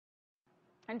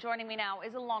And joining me now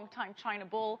is a longtime China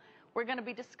bull. We're going to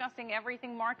be discussing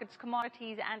everything markets,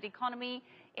 commodities, and economy.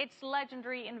 It's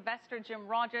legendary investor Jim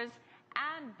Rogers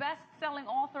and best-selling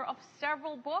author of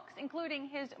several books, including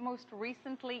his most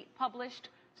recently published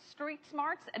Street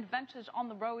Smarts, Adventures on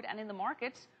the Road and in the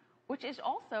Markets, which is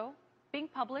also being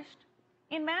published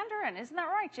in Mandarin. Isn't that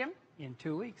right, Jim? In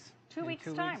 2 weeks. Two weeks'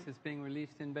 time. 2 weeks it's being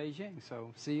released in Beijing,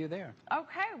 so see you there.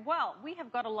 Okay, well, we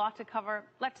have got a lot to cover.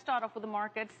 Let's start off with the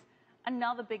markets.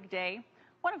 Another big day.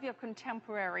 One of your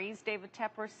contemporaries, David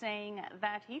Tepper, saying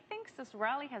that he thinks this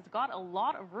rally has got a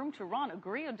lot of room to run.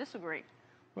 Agree or disagree?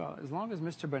 Well, as long as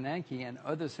Mr. Bernanke and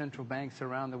other central banks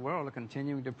around the world are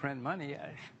continuing to print money,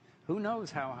 who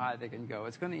knows how high they can go.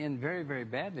 It's going to end very, very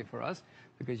badly for us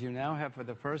because you now have, for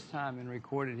the first time in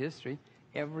recorded history,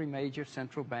 every major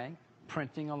central bank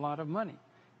printing a lot of money.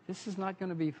 This is not going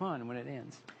to be fun when it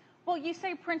ends. Well, you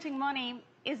say printing money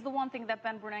is the one thing that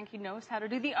Ben Bernanke knows how to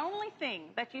do, the only thing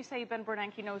that you say Ben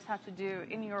Bernanke knows how to do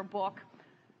in your book.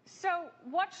 So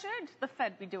what should the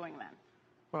Fed be doing then?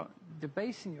 Well,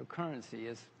 debasing your currency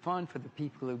is fun for the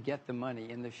people who get the money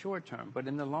in the short term, but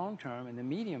in the long term, in the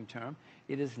medium term,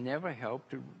 it has never helped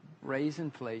to raise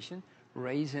inflation,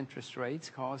 raise interest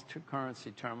rates, cause currency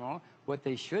turmoil. What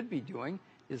they should be doing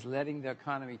is letting the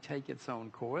economy take its own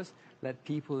course, let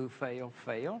people who fail,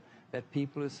 fail, let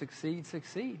people who succeed,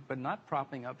 succeed, but not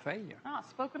propping up failure.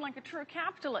 Spoken like a true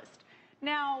capitalist.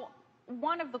 Now,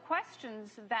 one of the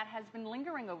questions that has been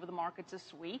lingering over the markets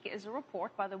this week is a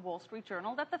report by the Wall Street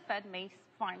Journal that the Fed may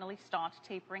finally start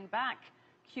tapering back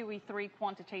QE3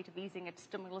 quantitative easing its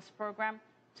stimulus program.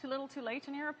 Too little, too late,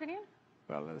 in your opinion?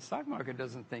 Well, the stock market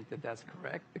doesn't think that that's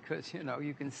correct because, you know,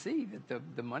 you can see that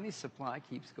the money supply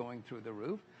keeps going through the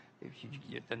roof.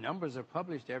 If the numbers are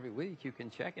published every week, you can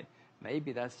check it.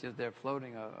 Maybe that's just they're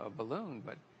floating a balloon,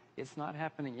 but it's not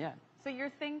happening yet. So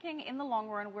you're thinking in the long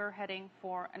run we're heading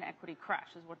for an equity crash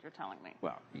is what you're telling me?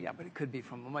 Well, yeah, but it could be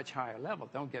from a much higher level.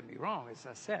 Don't get me wrong. As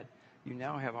I said, you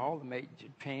now have all the major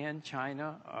Japan,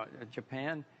 China,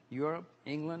 Japan, Europe,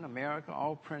 England, America,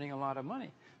 all printing a lot of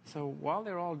money. So while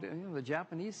they're all doing, the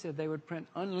Japanese said they would print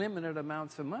unlimited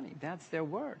amounts of money. That's their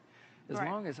word. As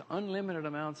long as unlimited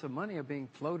amounts of money are being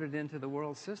floated into the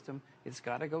world system, it's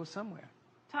got to go somewhere.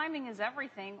 Timing is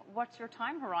everything. What's your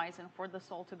time horizon for this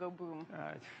all to go boom?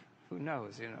 Who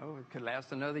knows, you know, it could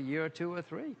last another year or two or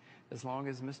three, as long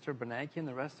as Mr. Bernanke and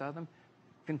the rest of them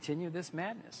continue this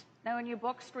madness. Now, in your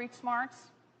book, Street Smarts,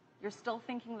 you're still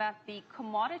thinking that the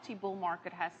commodity bull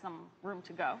market has some room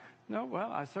to go? No,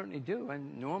 well, I certainly do.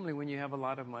 And normally when you have a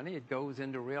lot of money, it goes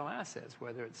into real assets,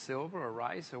 whether it's silver or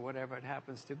rice or whatever it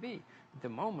happens to be. At the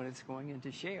moment, it's going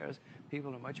into shares.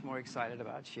 People are much more excited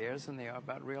about shares than they are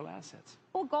about real assets.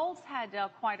 Well, gold's had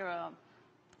quite a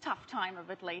tough time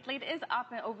of it lately. It is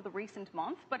up over the recent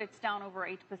month, but it's down over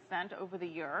 8% over the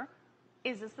year.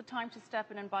 Is this the time to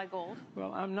step in and buy gold?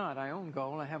 Well, I'm not. I own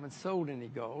gold. I haven't sold any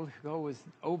gold. Gold was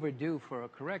overdue for a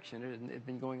correction. It had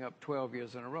been going up 12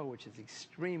 years in a row, which is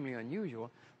extremely unusual.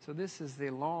 So this is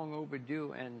the long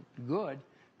overdue and good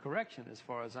correction as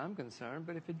far as I'm concerned.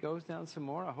 But if it goes down some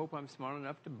more, I hope I'm smart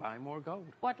enough to buy more gold.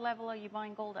 What level are you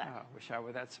buying gold at? I wish I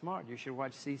were that smart. You should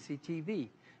watch CCTV.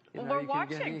 Well, we're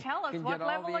watching. Tell us, what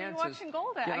level are you watching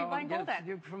gold at? Are you buying gold at?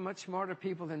 You're from much smarter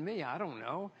people than me. I don't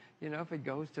know. You know, if it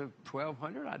goes to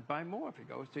 1,200, I'd buy more. If it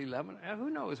goes to 11, who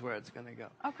knows where it's going to go?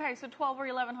 Okay, so 12 or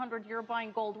 1,100, you're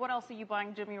buying gold. What else are you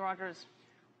buying, Jimmy Rogers?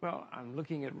 Well, I'm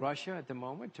looking at Russia at the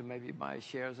moment to maybe buy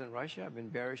shares in Russia. I've been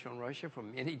bearish on Russia for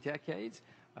many decades.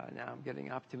 Now I'm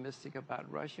getting optimistic about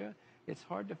Russia. It's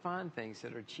hard to find things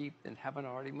that are cheap and haven't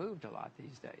already moved a lot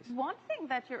these days. One thing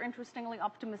that you're interestingly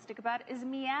optimistic about is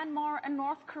Myanmar and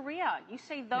North Korea. You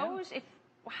say those,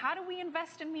 how do we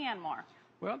invest in Myanmar?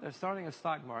 Well, they're starting a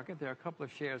stock market. There are a couple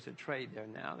of shares that trade there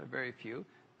now. There are very few.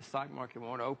 The stock market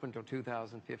won't open until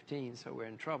 2015, so we're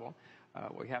in trouble.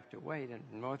 We have to wait. And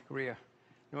North Korea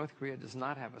does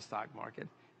not have a stock market.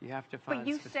 You have to find. But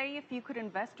you say if you could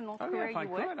invest in North Korea, if I you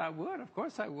would? could, I would. Of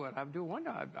course I would. I do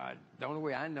wonder. The only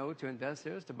way I know to invest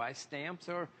there is to buy stamps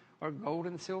or gold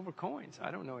and silver coins. I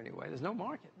don't know any way. There's no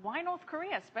market. Why North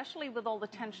Korea, especially with all the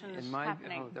tensions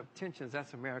happening? The tensions,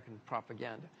 that's American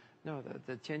propaganda. No,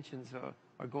 the tensions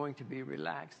are going to be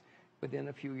relaxed. Within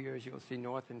a few years, you'll see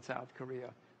North and South Korea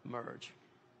merge.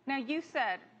 Now, you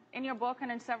said in your book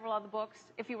and in several other books,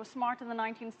 if you were smart in the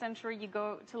 19th century, you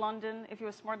go to London. If you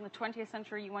were smart in the 20th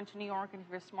century, you went to New York. And if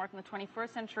you were smart in the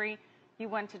 21st century, you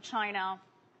went to China.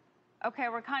 Okay,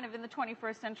 we're kind of in the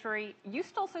 21st century. You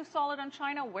still so solid on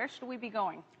China. Where should we be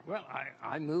going? Well,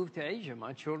 I moved to Asia.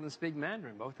 My children speak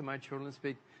Mandarin. Both of my children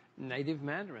speak native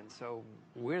Mandarin. So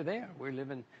we're there. We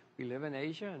live in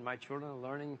Asia, and my children are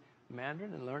learning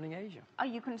Mandarin and learning Asian. Are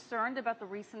you concerned about the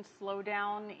recent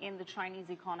slowdown in the Chinese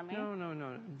economy? No, no,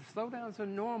 no. Slowdowns are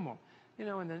normal. You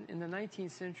know, in the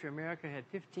 19th century, America had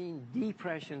 15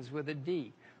 depressions with a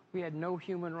D. We had no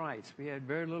human rights. We had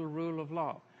very little rule of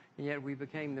law. And yet we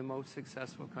became the most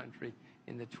successful country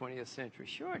in the 20th century.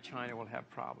 Sure, China will have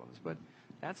problems, but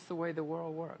that's the way the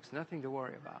world works. Nothing to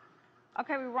worry about.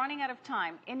 Okay, we're running out of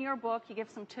time. In your book, you give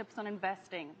some tips on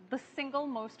investing. The single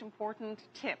most important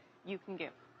tip you can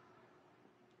give.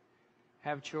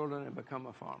 Have children and become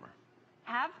a farmer.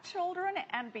 Have children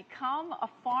and become a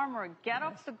farmer. Get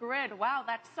off the grid. Wow,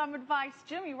 that's some advice.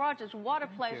 Jimmy Rogers, what a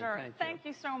pleasure. Thank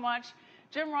you so much.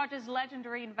 Jim Rogers,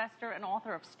 legendary investor and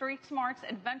author of Street Smarts,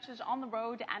 Adventures on the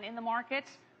Road and in the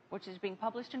Markets, which is being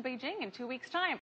published in Beijing in 2 weeks' time.